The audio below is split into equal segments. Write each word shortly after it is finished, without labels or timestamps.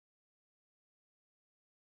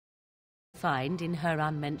find in her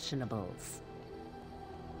unmentionables.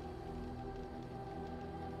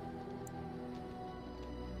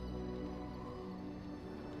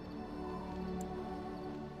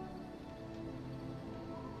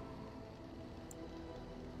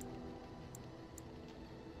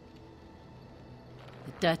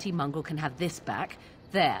 The dirty mongrel can have this back.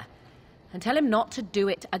 There. And tell him not to do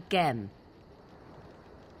it again.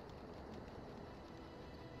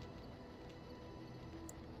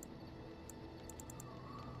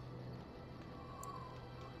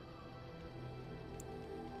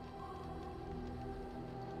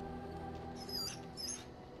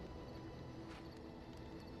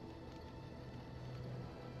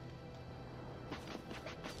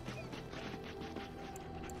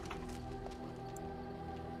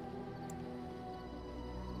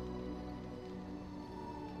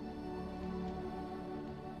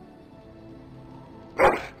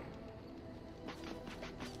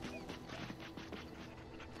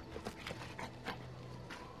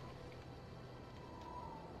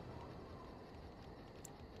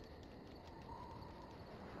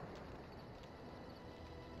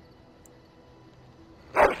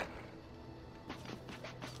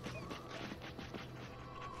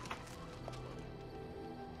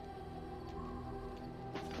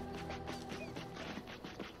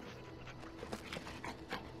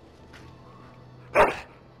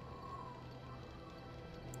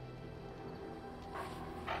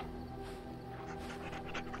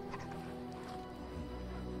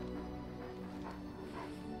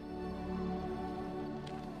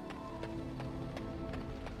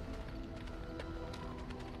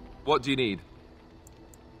 What do you need?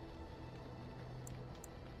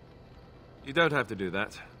 You don't have to do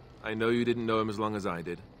that. I know you didn't know him as long as I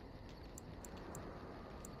did.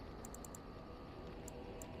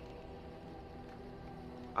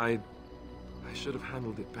 I should have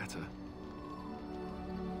handled it better.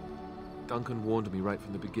 Duncan warned me right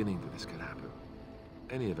from the beginning that this could happen.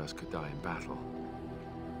 Any of us could die in battle.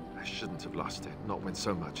 I shouldn't have lost it, not when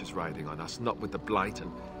so much is riding on us, not with the Blight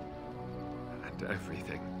and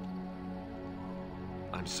everything.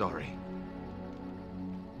 I'm sorry.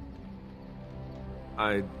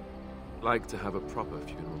 I'd like to have a proper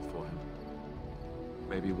funeral for him.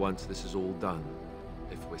 Maybe once this is all done,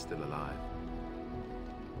 if we're still alive.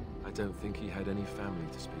 I don't think he had any family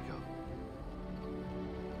to speak of.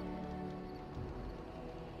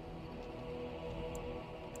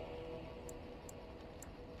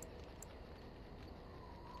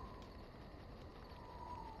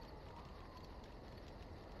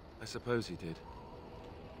 I suppose he did.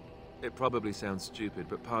 It probably sounds stupid,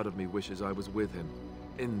 but part of me wishes I was with him,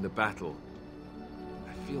 in the battle.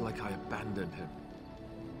 I feel like I abandoned him.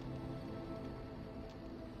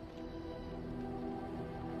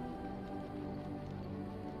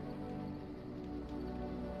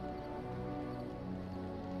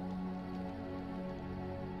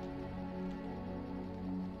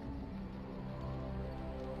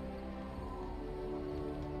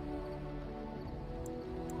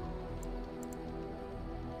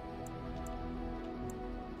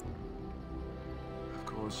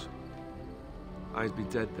 I'd be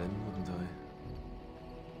dead then, wouldn't I?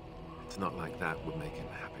 It's not like that would make him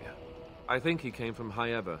happier. I think he came from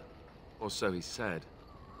High Ever, or so he said.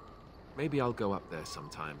 Maybe I'll go up there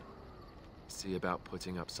sometime. See about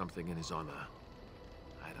putting up something in his honor.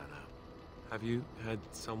 I don't know. Have you had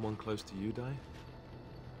someone close to you die?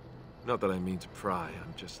 Not that I mean to pry,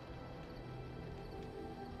 I'm just...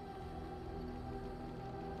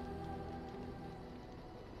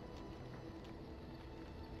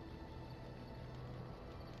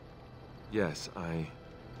 Yes, I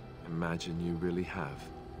imagine you really have,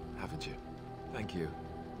 haven't you? Thank you.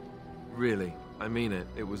 Really, I mean it.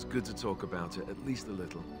 It was good to talk about it, at least a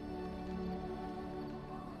little.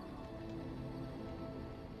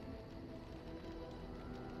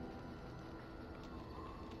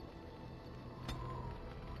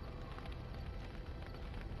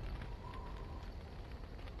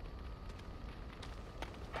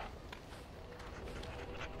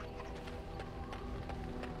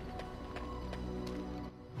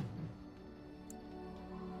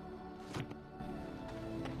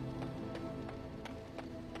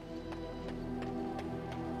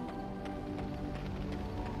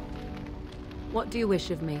 What do you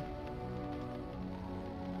wish of me?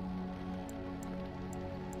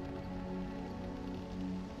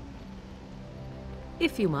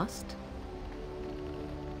 If you must.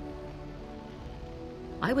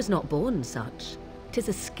 I was not born such. 'Tis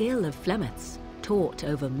a skill of Flemeth's, taught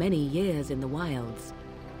over many years in the wilds.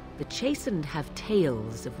 The chastened have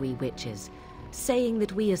tales of we witches, saying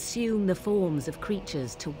that we assume the forms of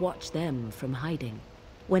creatures to watch them from hiding.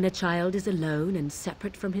 When a child is alone and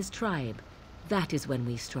separate from his tribe, that is when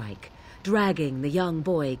we strike, dragging the young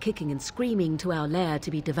boy kicking and screaming to our lair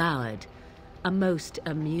to be devoured. A most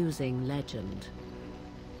amusing legend.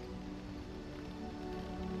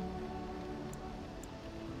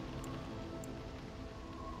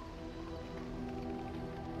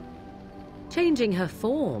 Changing her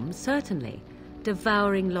form, certainly.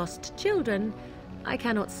 Devouring lost children, I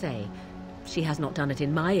cannot say. She has not done it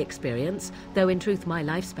in my experience, though in truth my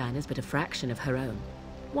lifespan is but a fraction of her own.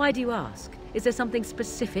 Why do you ask? Is there something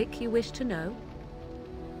specific you wish to know?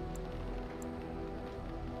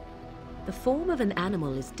 The form of an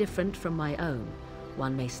animal is different from my own.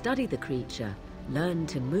 One may study the creature, learn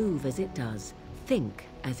to move as it does, think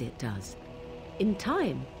as it does. In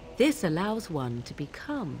time, this allows one to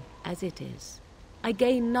become as it is. I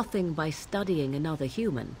gain nothing by studying another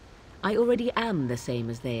human. I already am the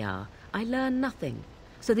same as they are. I learn nothing.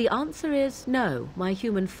 So the answer is no, my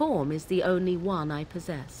human form is the only one I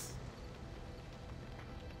possess.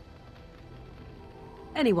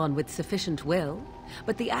 Anyone with sufficient will,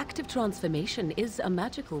 but the act of transformation is a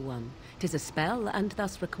magical one. 'Tis a spell and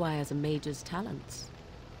thus requires a mage's talents.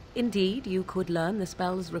 Indeed, you could learn the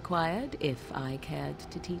spells required if I cared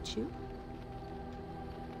to teach you.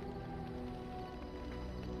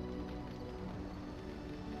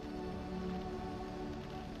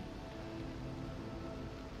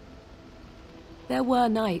 There were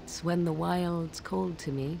nights when the wilds called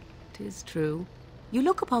to me, 'tis true. You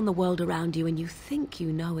look upon the world around you and you think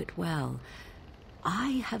you know it well.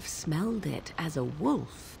 I have smelled it as a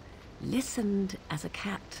wolf, listened as a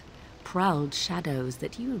cat, prowled shadows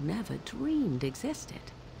that you never dreamed existed.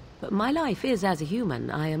 But my life is as a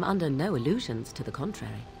human. I am under no illusions to the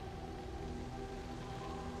contrary.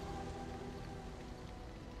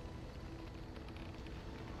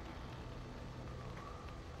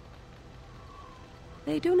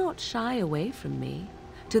 They do not shy away from me.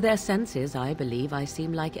 To their senses, I believe I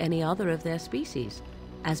seem like any other of their species.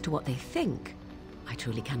 As to what they think, I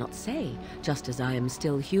truly cannot say. Just as I am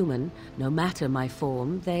still human, no matter my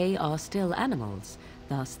form, they are still animals.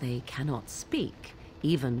 Thus they cannot speak,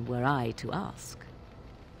 even were I to ask.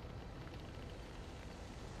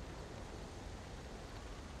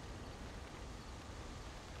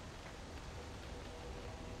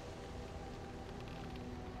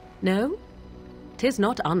 No? 'Tis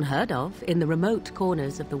not unheard of in the remote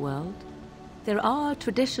corners of the world. There are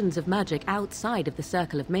traditions of magic outside of the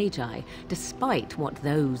circle of magi, despite what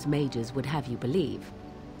those mages would have you believe.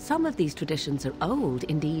 Some of these traditions are old,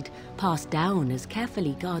 indeed, passed down as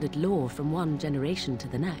carefully guarded lore from one generation to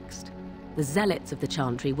the next. The zealots of the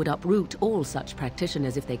chantry would uproot all such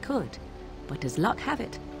practitioners if they could, but as luck have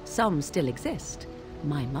it, some still exist.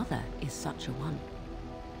 My mother is such a one.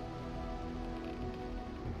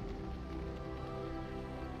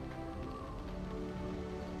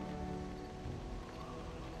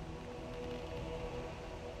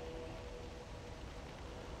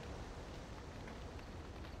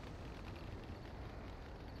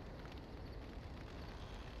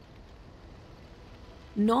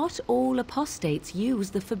 Not all apostates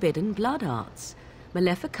use the forbidden blood arts.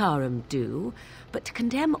 Maleficarum do, but to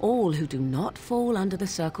condemn all who do not fall under the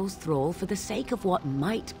circle's thrall for the sake of what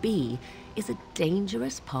might be is a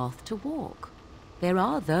dangerous path to walk. There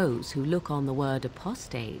are those who look on the word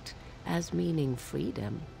apostate as meaning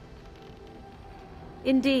freedom.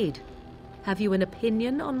 Indeed. Have you an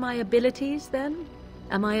opinion on my abilities, then?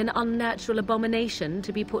 Am I an unnatural abomination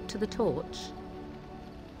to be put to the torch?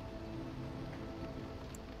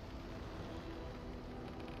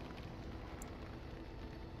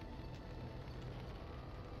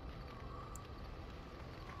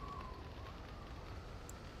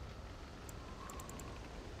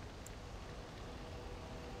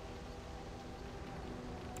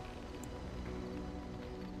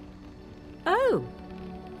 Oh,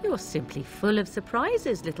 you're simply full of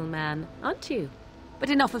surprises, little man, aren't you? But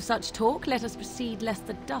enough of such talk. Let us proceed, lest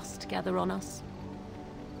the dust gather on us.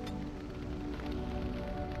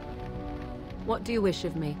 What do you wish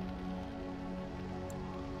of me?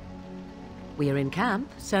 We are in camp,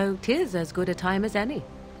 so 'tis as good a time as any.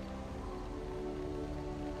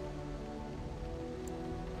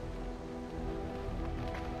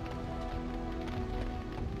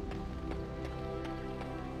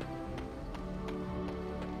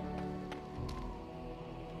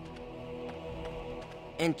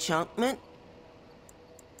 Enchantment?